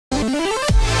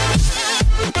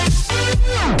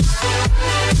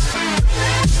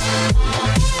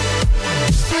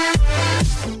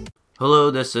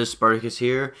Hello, this is Spartacus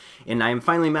here, and I'm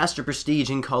finally Master Prestige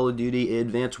in Call of Duty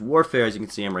Advanced Warfare. As you can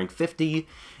see, I'm rank 50,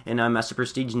 and I'm Master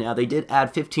Prestige now. They did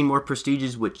add 15 more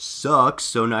Prestiges, which sucks,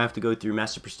 so now I have to go through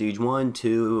Master Prestige 1,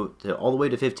 2, all the way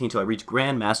to 15 until I reach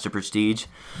Grand Master Prestige.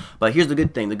 But here's the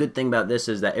good thing. The good thing about this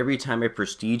is that every time I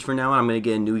Prestige from now on, I'm going to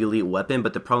get a new elite weapon,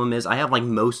 but the problem is I have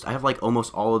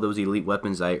almost all of those elite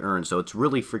weapons I earned, so it's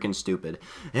really freaking stupid.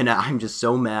 And I'm just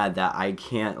so mad that I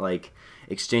can't,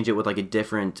 exchange it with a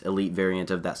different elite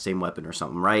variant of that same weapon or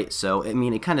something, right? So I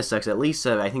mean, it kind of sucks. At least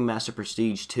I think Master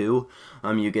Prestige 2,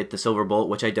 you get the silver bolt,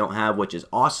 which I don't have, which is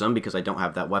awesome because I don't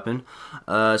have that weapon.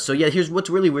 So yeah, here's what's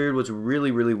really weird. What's really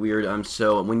weird.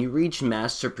 So when you reach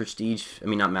Master Prestige,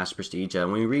 not Master Prestige.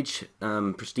 When you reach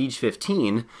Prestige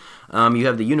 15, you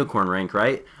have the Unicorn rank,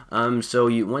 right?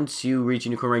 So once you reach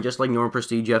Unicorn rank, just like normal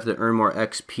Prestige, you have to earn more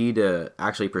XP to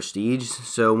actually Prestige.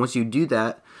 So once you do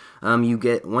that,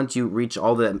 once you reach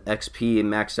all the XP and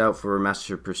max out for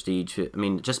Master Prestige,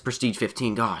 just Prestige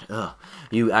 15,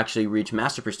 you actually reach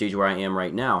Master Prestige where I am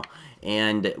right now.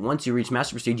 And once you reach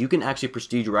Master Prestige, you can actually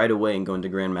Prestige right away and go into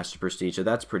Grand Master Prestige, so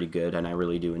that's pretty good, and I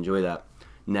really do enjoy that.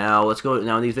 Now, let's go.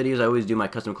 Now, in these videos, I always do my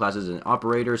custom classes and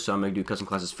operators, so I'm going to do custom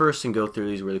classes first and go through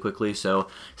these really quickly. So,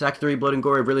 Attack 3, Blood and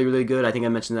Gore, really good. I think I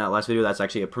mentioned that last video. That's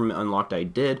actually a permanent unlocked I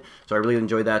did, so I really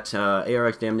enjoyed that.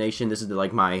 ARX Damnation, this is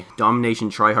my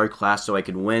Domination tryhard class, so I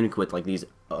could win with, these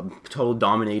total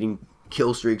dominating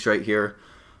kill streaks right here.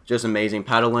 Just amazing.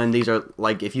 Paddling, these are,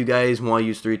 if you guys want to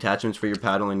use 3 attachments for your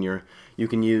paddling, you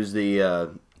can use the...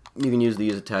 You can use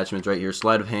these attachments right here.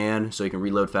 Sleight of hand, so you can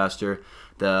reload faster.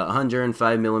 The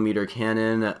 105mm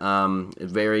cannon,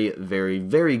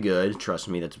 very good. Trust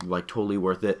me, that's totally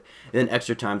worth it. And then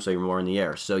extra time, so you're more in the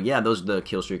air. So yeah, those are the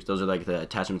kill streaks. Those are the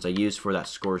attachments I use for that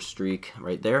score streak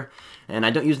right there. And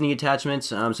I don't use any attachments.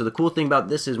 So the cool thing about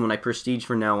this is when I Prestige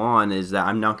from now on is that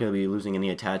I'm not going to be losing any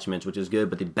attachments, which is good.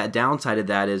 But the downside of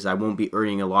that is I won't be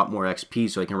earning a lot more XP,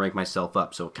 so I can rank myself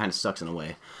up. So it kind of sucks in a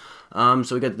way. So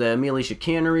we got the melee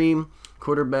chicanery,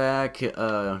 quarterback,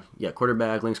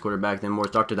 quarterback, links quarterback, then more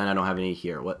doctor. Then I don't have any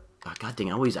here. What? Oh, God dang,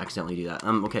 I always accidentally do that.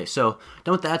 Okay, so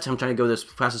done with that. I'm trying to go as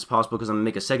fast as possible because I'm gonna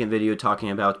make a second video talking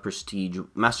about Prestige,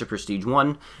 Master Prestige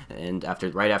 1, and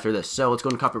right after this. So let's go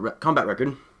into combat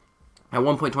record. At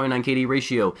 1.29 KD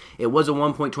ratio, it was a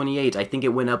 1.28. I think it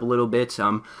went up a little bit.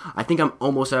 I think I'm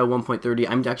almost at a 1.30.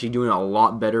 I'm actually doing a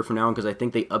lot better for now because I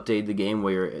think they updated the game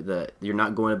where you're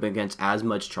not going up against as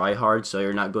much tryhard, so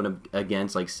you're not going up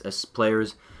against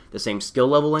players the same skill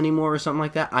level anymore or something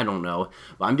like that. I don't know,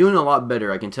 but I'm doing a lot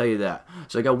better. I can tell you that.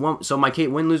 So I got one. So my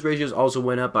win-lose ratios also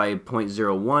went up by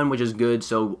 0.01, which is good.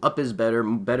 So up is better.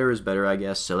 Better is better, I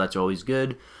guess. So that's always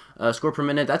good. Score per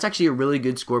minute, that's actually a really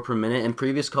good score per minute. In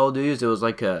previous Call of Duties, it was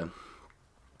a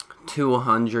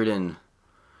 200 and,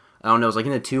 I don't know, it was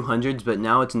in the 200s, but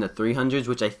now it's in the 300s,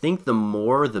 which I think the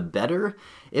more the better.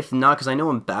 If not, because I know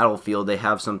in Battlefield they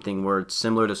have something where it's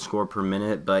similar to score per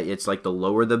minute, but it's the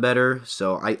lower the better.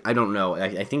 So I don't know.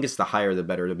 I think it's the higher the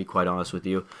better, to be quite honest with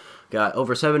you. Got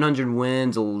over 700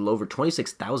 wins, over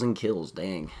 26,000 kills,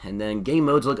 dang. And then game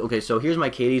modes, okay, so here's my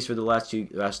KDs for the last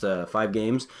 5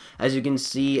 games. As you can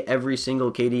see, every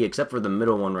single KD, except for the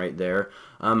middle one right there,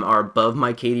 are above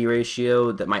my KD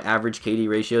ratio, my average KD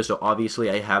ratio, so obviously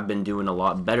I have been doing a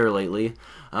lot better lately.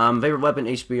 Favorite weapon,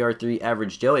 HBR3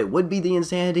 Average Joe. It would be the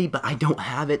Insanity, but I don't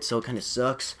have it, so it kind of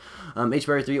sucks.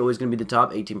 HBR3 always going to be the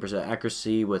top, 18%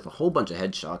 accuracy with a whole bunch of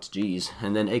headshots, jeez.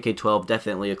 And then AK-12,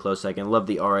 definitely a close second. Love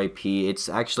the RIP. It's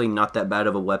actually not that bad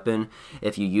of a weapon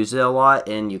if you use it a lot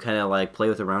and you kind of play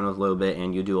around with it a little bit,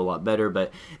 and you do a lot better.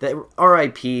 But that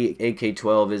RIP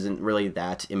AK-12 isn't really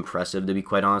that impressive, to be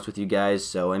quite honest with you guys.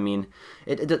 So I mean,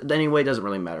 anyway, it doesn't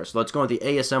really matter. So let's go with the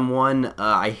ASM-1.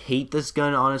 I hate this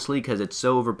gun, honestly, because it's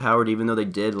so overpowered, even though they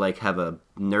did have a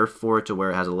nerf for it to where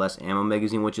it has a less ammo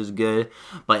magazine, which is good.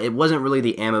 But it wasn't really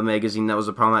the ammo magazine that was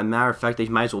the problem. As a matter of fact, they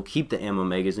might as well keep the ammo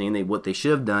magazine. What they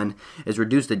should have done is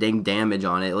reduce the dang damage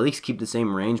on it. At least keep the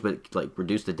same range, but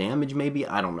reduce the damage maybe?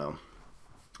 I don't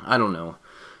know.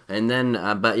 And then,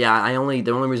 but yeah, the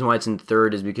only reason why it's in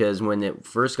 3rd is because when it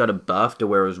first got a buff to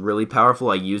where it was really powerful,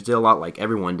 I used it a lot, like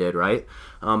everyone did, right?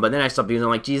 But then I stopped using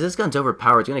it. I'm geez, this gun's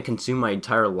overpowered. It's going to consume my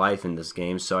entire life in this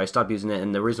game, so I stopped using it.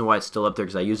 And the reason why it's still up there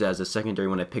is because I use it as a secondary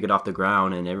when I pick it off the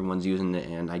ground, and everyone's using it,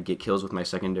 and I get kills with my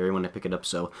secondary when I pick it up.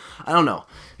 So I don't know.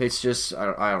 It's just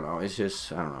I don't know. It's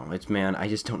just I don't know. Man, I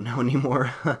just don't know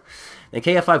anymore. The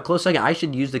KF5 close second. I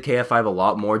should use the KF5 a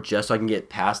lot more just so I can get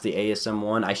past the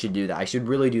ASM-1. I should do that. I should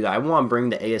really do do that. I want to bring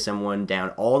the ASM-1 down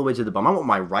all the way to the bottom. I want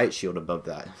my right shield above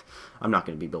that. I'm not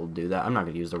going to be able to do that. I'm not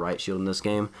going to use the right shield in this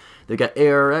game. They got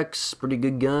ARX, pretty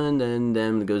good gun, and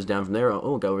then it goes down from there.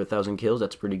 Oh, got over 1,000 kills.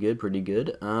 That's pretty good, pretty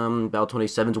good. Bal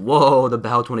 27's, whoa, the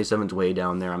Bal 27's way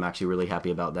down there. I'm actually really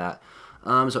happy about that.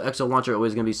 So Exo Launcher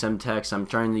always going to be Semtex. I'm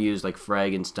trying to use like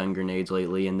frag and stun grenades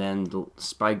lately, and then the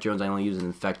spike drones I only use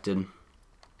infected.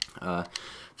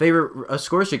 Favorite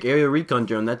score streak area recon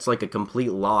drone. That's like a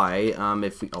complete lie.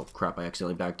 Oh crap, I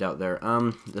accidentally backed out there.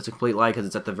 That's a complete lie because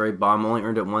it's at the very bottom. Only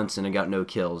earned it once and I got no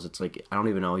kills. It's like I don't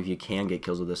even know if you can get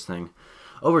kills with this thing.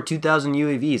 Over 2,000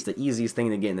 UAVs, the easiest thing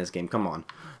to get in this game. Come on.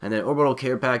 And then orbital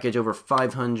care package over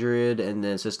 500, and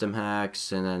then system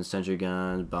hacks, and then sentry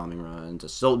guns, bombing runs,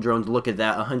 assault drones. Look at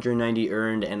that, 190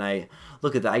 earned, and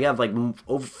look at that. I got like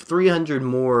over 300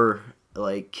 more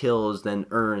like kills than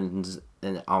earns,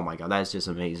 and oh my god, that's just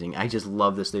amazing. I just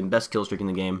love this thing. Best kill streak in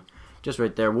the game, just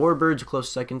right there. Warbirds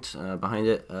close second behind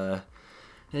it.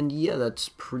 And yeah, that's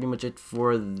pretty much it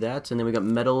for that. And then we got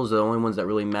medals. The only ones that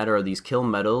really matter are these kill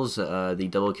medals. The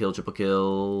double kill, triple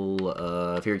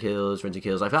kill, fear kills, frenzy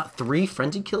kills. I've got 3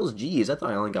 frenzy kills. Jeez, I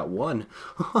thought I only got 1.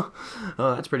 Oh,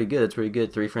 that's pretty good. That's pretty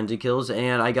good. 3 frenzy kills.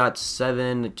 And I got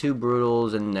 7, 2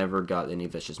 brutals, and never got any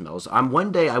vicious medals.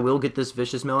 One day I will get this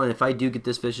vicious medal, and if I do get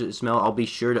this vicious medal, I'll be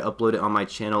sure to upload it on my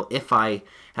channel if I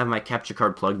have my capture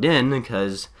card plugged in,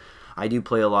 because I do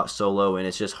play a lot solo, and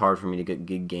it's just hard for me to get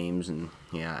good games, and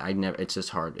yeah, it's just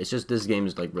hard. It's just, this game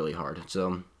is like really hard.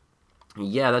 So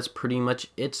yeah, that's pretty much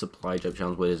it. Supply drop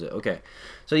challenge, what is it? Okay,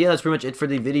 so yeah, that's pretty much it for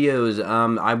the videos.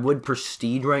 I would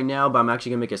prestige right now, but I'm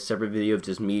actually gonna make a separate video of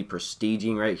just me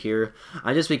prestiging right here,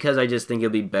 just because I just think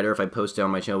it'll be better if I post it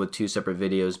on my channel with 2 separate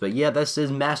videos. But yeah, this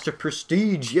is Master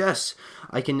Prestige. Yes,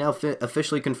 I can now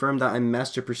officially confirm that I'm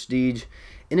Master Prestige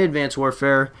in Advanced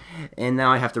Warfare, and now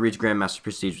I have to reach Grandmaster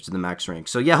Prestige, which is the max rank.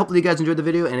 So yeah, hopefully you guys enjoyed the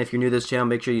video, and if you're new to this channel,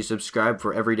 make sure you subscribe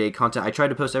for everyday content. I try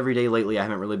to post every day lately. I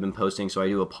haven't really been posting, so I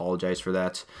do apologize for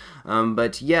that.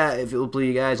 But yeah, if hopefully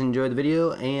you guys enjoyed the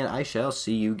video, and I shall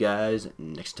see you guys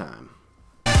next time.